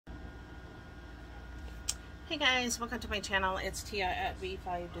Hey guys, welcome to my channel. It's Tia at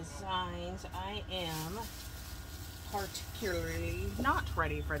V5 Designs. I am particularly not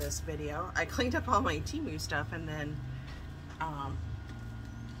ready for this video. I cleaned up all my Temu stuff and then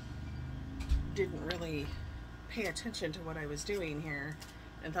didn't really pay attention to what I was doing here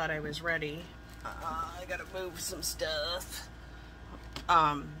and thought I was ready. I gotta move some stuff.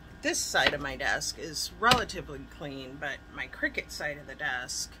 This side of my desk is relatively clean, but my Cricut side of the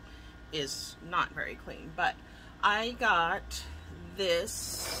desk is not very clean. But I got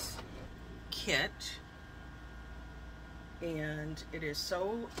this kit and it is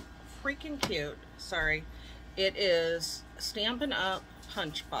so freaking cute. Sorry. It is Stampin' Up!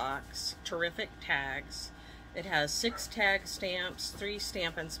 Punch Box, terrific tags. It has 6 tag stamps, 3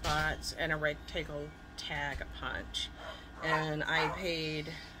 Stampin' Spots, and a rectangle tag punch. And I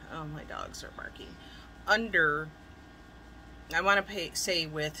paid, oh my dogs are barking, under, I want to say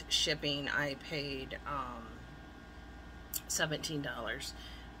with shipping, I paid $17.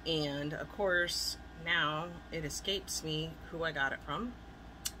 And of course, now it escapes me who I got it from.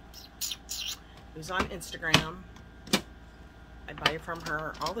 It was on Instagram. I buy it from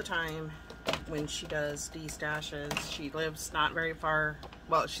her all the time when she does de-stashes. She lives not very far,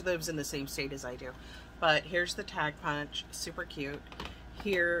 well, she lives in the same state as I do. But here's the tag punch, super cute.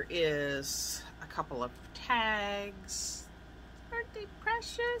 Here is a couple of tags. Aren't they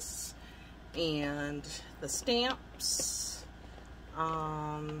precious? And the stamps.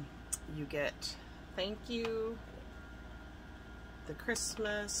 You get thank you, the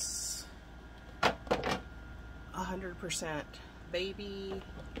Christmas, 100% baby,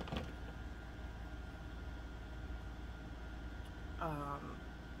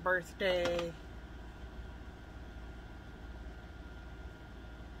 birthday,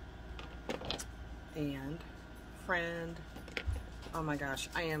 and friend. Oh my gosh,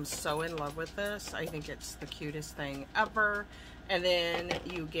 I am so in love with this. I think it's the cutest thing ever. And then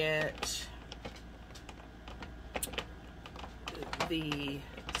you get the,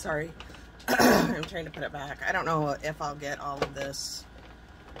 sorry, I'm trying to put it back. I don't know if I'll get all of this,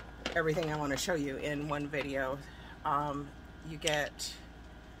 everything I want to show you in one video. You get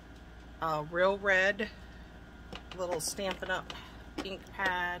a real red little Stampin' Up! Ink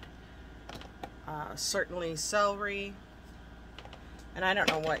pad, certainly celery, and I don't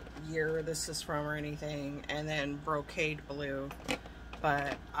know what year this is from or anything, and then brocade blue,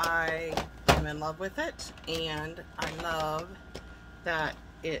 but I am in love with it, and I love that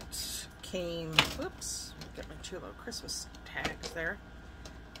it came, oops, get my 2 little Christmas tags there,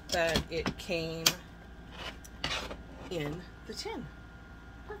 that it came in the tin.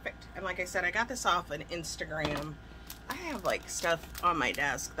 Perfect. And like I said, I got this off an Instagram. I have like stuff on my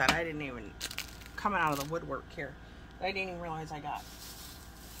desk that I didn't even, coming out of the woodwork here, that I didn't even realize I got.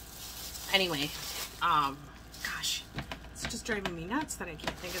 Anyway, gosh, it's just driving me nuts that I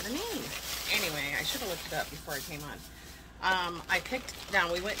can't think of the name. Anyway, I should have looked it up before I came on. I picked, now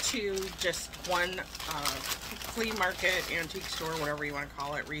we went to just one flea market, antique store, whatever you want to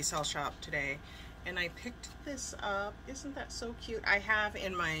call it, resale shop today. And I picked this up. Isn't that so cute? I have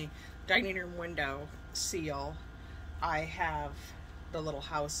in my dining room window seal, I have the little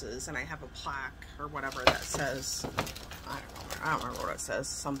houses, and I have a plaque or whatever that says, I don't remember what it says,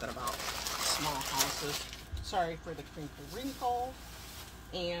 something about small houses. Sorry for the crinkle wrinkle.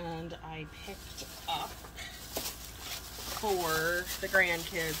 And I picked up for the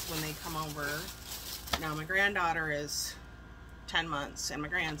grandkids when they come over. Now my granddaughter is 10 months and my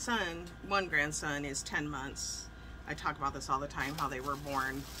grandson, one grandson is 10 months. I talk about this all the time, how they were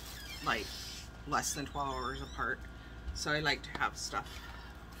born like less than 12 hours apart. So I like to have stuff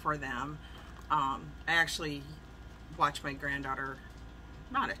for them. I actually watch my granddaughter,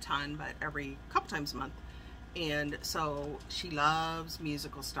 not a ton, but every couple times a month. And so she loves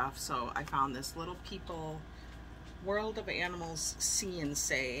musical stuff. So I found this Little People World of Animals See and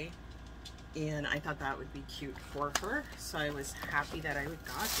Say. And I thought that would be cute for her. So I was happy that I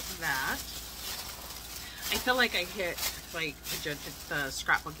got that. I feel like I hit like the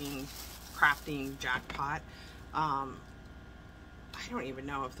scrapbooking, crafting jackpot. I don't even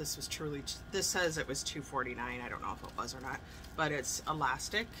know if this was truly, this says it was $2.49. I don't know if it was or not, but it's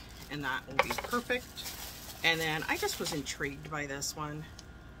elastic and that will be perfect. And then I just was intrigued by this one.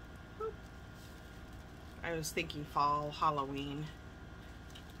 I was thinking fall, Halloween,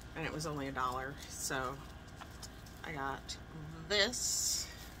 and it was only $1. So I got this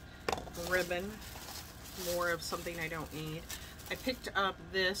ribbon, more of something I don't need. I picked up,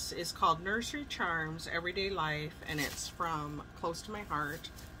 this is called Nursery Charms Everyday Life, and it's from Close to My Heart.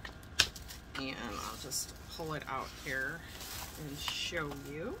 And I'll just pull it out here and show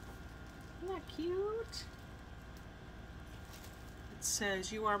you. Isn't that cute?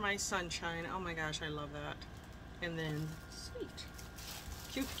 says, "You are my sunshine." Oh my gosh, I love that. And then, sweet.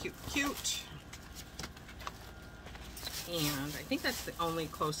 Cute, cute, cute. And I think that's the only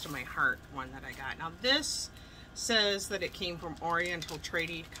close to my heart one that I got. Now this says that it came from Oriental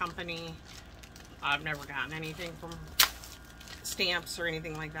Trading Company. I've never gotten anything from stamps or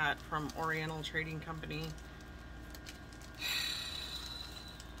anything like that from Oriental Trading Company.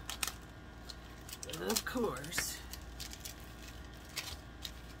 Of course,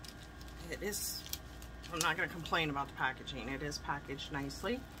 it is, I'm not going to complain about the packaging. It is packaged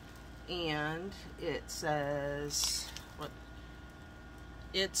nicely. And it says, what?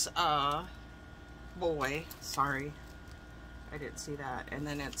 It's a boy. Sorry, I didn't see that. And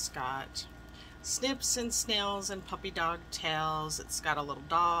then it's got snips and snails and puppy dog tails. It's got a little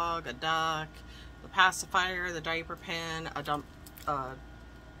dog, a duck, the pacifier, the diaper pen, a dump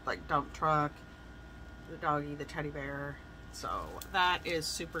truck, the doggy, the teddy bear. So that is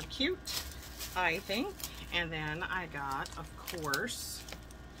super cute, I think. And then I got, of course,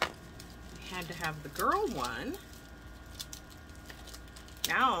 I had to have the girl one.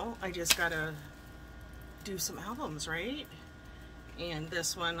 Now I just gotta do some albums, right? And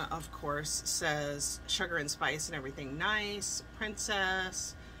this one, of course, says Sugar and Spice and Everything Nice,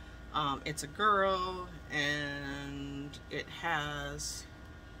 Princess. It's a girl, and it has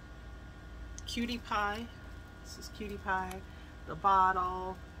Cutie Pie. This is Cutie Pie. The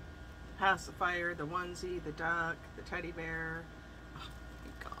bottle, the pacifier, the onesie, the duck, the teddy bear. Oh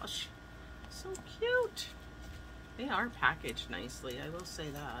my gosh, so cute. They are packaged nicely, I will say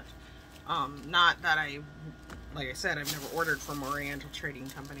that. Not that like I said, I've never ordered from Oriental Trading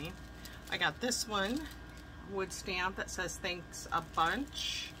Company. I got this one, wood stamp that says thanks a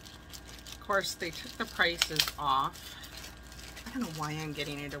bunch. Of course, they took the prices off. I don't know why I'm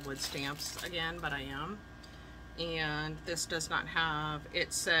getting into wood stamps again, but I am. And this does not have,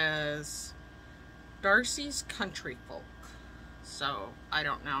 it says Darcy's Country Folk. So, I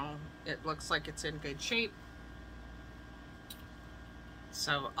don't know. It looks like it's in good shape.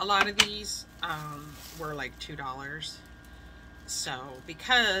 So a lot of these were like $2. So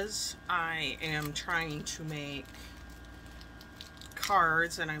because I am trying to make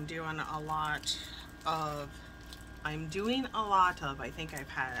cards and I'm doing a lot of, I think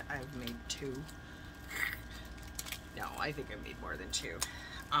I've made 2. No, I think I've made more than 2.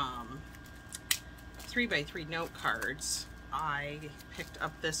 3x3 note cards. I picked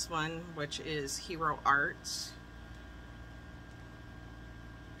up this one, which is Hero Arts.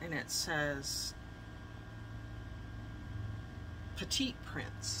 And it says Petite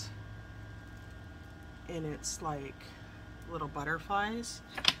Prince. And it's like little butterflies.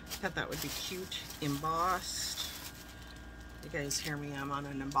 I thought that would be cute. Embossed. You guys hear me, I'm on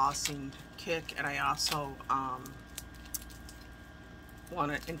an embossing kick. And I also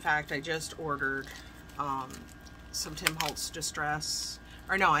in fact, I just ordered some Tim Holtz Distress.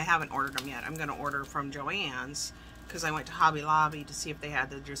 Or no, I haven't ordered them yet. I'm going to order from Joann's, because I went to Hobby Lobby to see if they had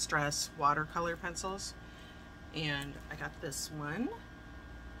the Distress watercolor pencils. And I got this one.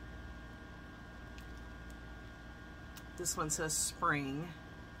 This one says Spring.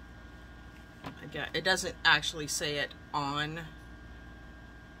 It doesn't actually say it on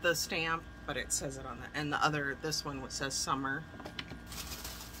the stamp, but it says it on the, and this one says Summer.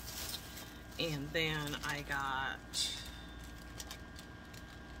 And then I'm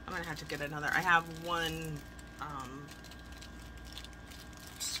gonna have to get another. I have one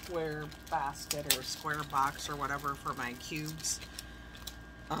square basket or square box or whatever for my cubes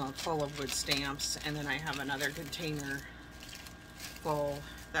full of wood stamps, and then I have another container full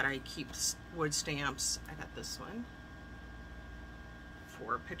that I keep wood stamps. I got this one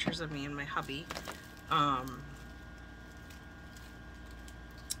for pictures of me and my hubby.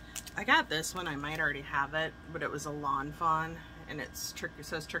 I got this one, I might already have it, but it was a lawn fawn, and it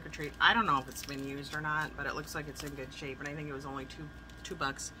says Trick or Treat. I don't know if it's been used or not, but it looks like it's in good shape, and I think it was only two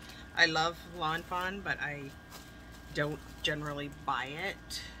bucks. I love lawn fawn, but I don't generally buy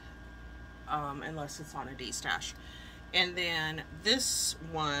it unless it's on a D-stash. And then this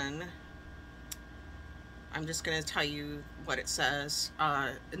one, I'm just going to tell you what it says,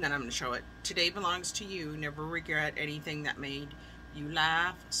 and then I'm going to show it. Today belongs to you. Never regret anything that made you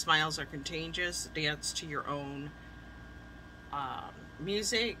laugh. Smiles are contagious. Dance to your own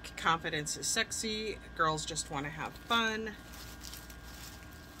music. Confidence is sexy. Girls just want to have fun.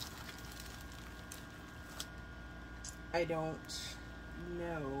 I don't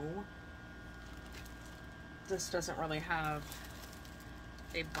know. This doesn't really have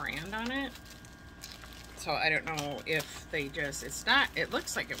a brand on it. So I don't know if they just, it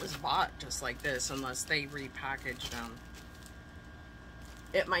looks like it was bought just like this, unless they repackaged them.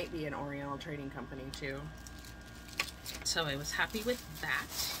 It might be an Oriental Trading Company too. So I was happy with that.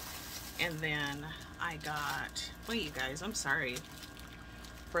 And then I got, wait you guys, I'm sorry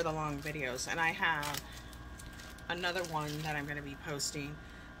for the long videos. And I have another one that I'm going to be posting.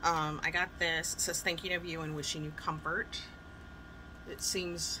 I got this. It says thinking of you and wishing you comfort. It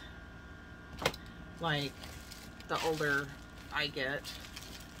seems like the older I get,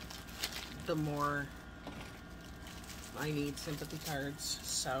 the more I need sympathy cards.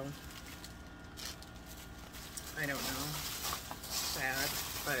 So I don't know. Sad,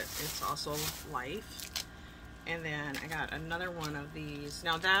 but it's also life. And then I got another one of these.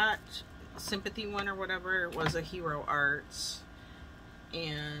 Now that sympathy one or whatever was a Hero Arts,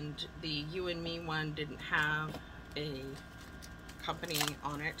 and the You and Me one didn't have a company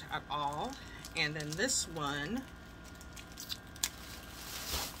on it at all. And then this one,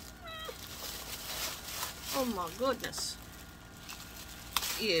 oh my goodness,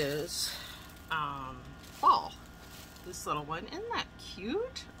 is fall. This little one, isn't that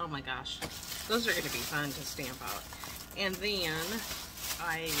cute? Oh my gosh, those are going to be fun to stamp out. And then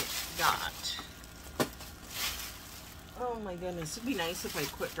I got, oh my goodness, it'd be nice if I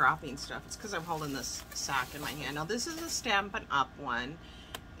quit dropping stuff. It's because I'm holding this sack in my hand. Now this is a Stampin' Up one,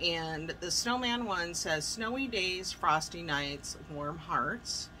 and the snowman one says snowy days, frosty nights, warm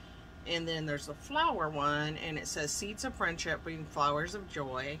hearts. And then there's the flower one, and it says seeds of friendship bring flowers of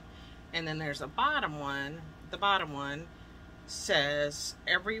joy. And then there's a bottom one. The bottom one says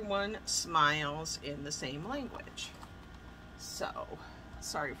everyone smiles in the same language. So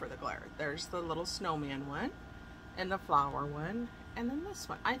sorry for the glare. There's the little snowman one, and the flower one, and then this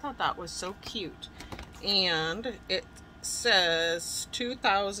one. I thought that was so cute. And it says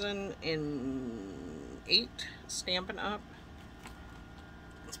 2008 Stampin' Up.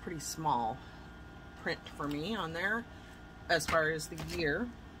 It's pretty small print for me on there as far as the year.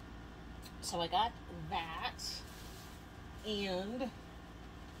 So I got that. And I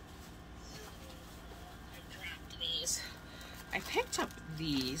dropped these. I picked up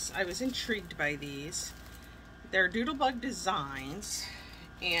these. I was intrigued by these. They're Doodlebug designs,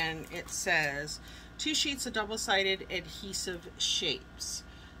 and it says 2 sheets of double-sided adhesive shapes.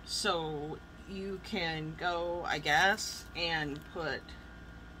 So you can go, I guess, and put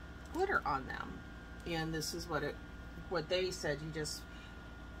glitter on them. And this is what they said. You just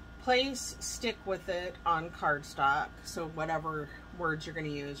place, stick with it on cardstock. So whatever words you're going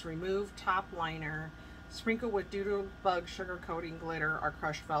to use. Remove top liner. Sprinkle with Doodlebug sugar coating glitter or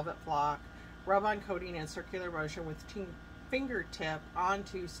crushed velvet flock. Rub on coating in circular motion with fingertip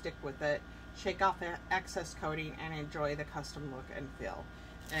onto, stick with it. Shake off the excess coating and enjoy the custom look and feel.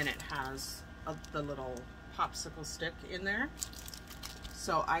 And it has the little popsicle stick in there.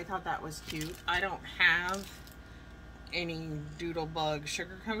 So I thought that was cute. I don't have any Doodlebug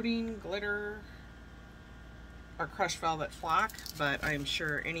sugar coating glitter or crushed velvet flock, but I'm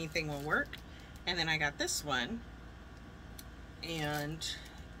sure anything will work. And then I got this one, and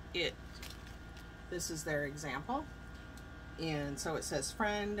this is their example. And so it says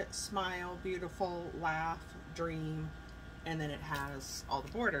friend, smile, beautiful, laugh, dream, and then it has all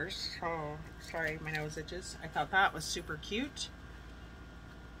the borders. Oh, sorry, my nose itches. I thought that was super cute.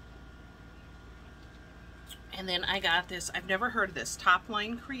 And then I got this, I've never heard of this, Top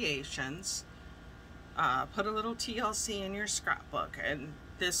Line Creations. Put a little TLC in your scrapbook. And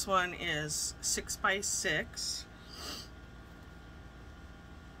this one is 6x6.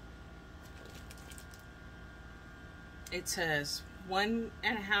 It says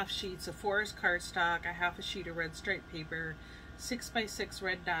 1.5 sheets of forest cardstock, a half a sheet of red striped paper, 6x6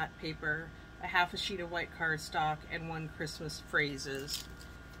 red dot paper, a half a sheet of white cardstock, and 1 Christmas phrases.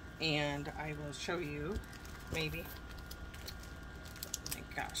 And I will show you, maybe. Oh my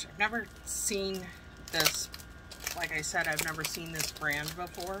gosh, I've never seen this. Like I said, I've never seen this brand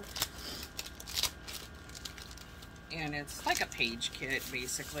before. And it's like a page kit,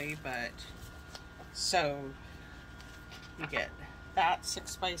 basically, but so you get that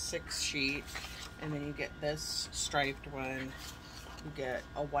 6x6 sheet, and then you get this striped one, you get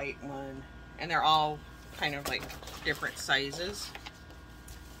a white one, and they're all kind of like different sizes.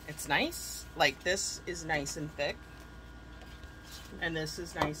 It's nice. Like this is nice and thick, and this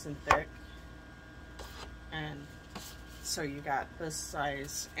is nice and thick, and so you got this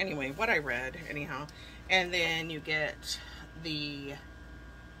size. Anyway, what I read anyhow. And then you get the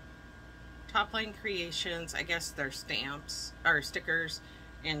Top Line Creations, I guess they're stamps or stickers,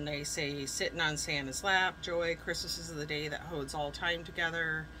 and they say sitting on Santa's lap, joy, Christmas is the day that holds all time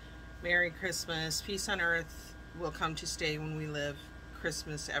together, Merry Christmas, peace on earth will come to stay when we live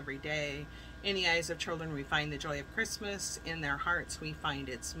Christmas every day, In the eyes of children, we find the joy of Christmas. In their hearts, we find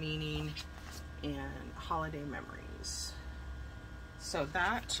its meaning and holiday memories. So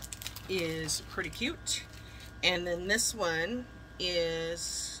that is pretty cute. And then this one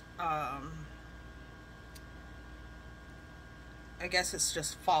is, I guess it's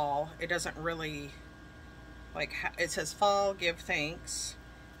just fall. It doesn't really, like, it says fall, give thanks.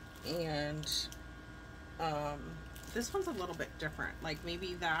 And this one's a little bit different. Like,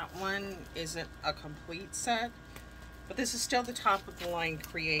 maybe that one isn't a complete set, but this is still the top of the line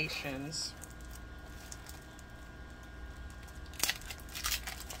creations.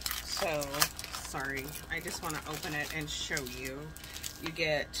 So, sorry, I just want to open it and show you. You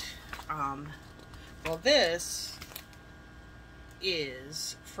get, well, this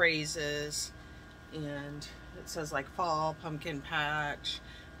is phrases, and it says like fall, pumpkin patch,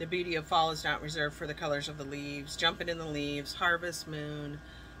 the beauty of fall is not reserved for the colors of the leaves, jumping in the leaves, harvest moon,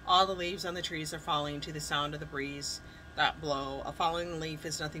 all the leaves on the trees are falling to the sound of the breeze that blow. A falling leaf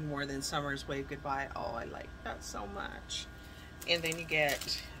is nothing more than summer's wave goodbye. Oh, I like that so much. And then you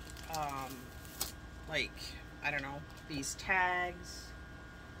get like, I don't know, these tags.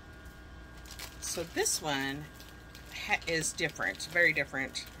 So this one is different, very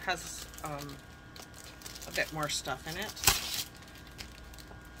different. Has a bit more stuff in it.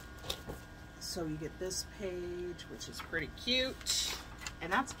 So you get this page, which is pretty cute,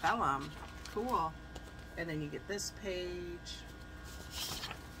 and that's vellum. Cool. And then you get this page,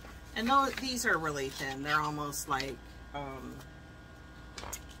 and these are really thin. They're almost like I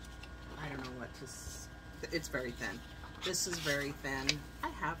don't know what to, it's very thin. This is very thin. I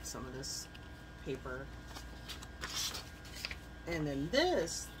have some of this paper. And then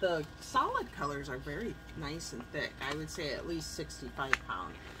this, the solid colors are very nice and thick. I would say at least 65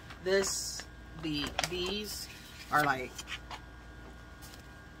 pounds. These are like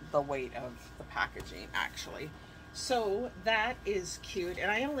the weight of the packaging, actually. So that is cute. And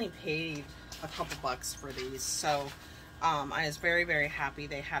I only paid a couple bucks for these. So I was very, very happy.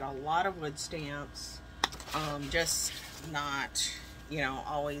 They had a lot of wood stamps. Just not, you know,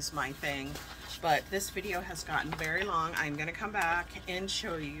 always my thing. But this video has gotten very long. I'm going to come back and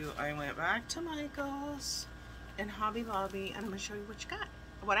show you. I went back to Michael's and Hobby Lobby, and I'm going to show you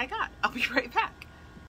what I got. I'll be right back.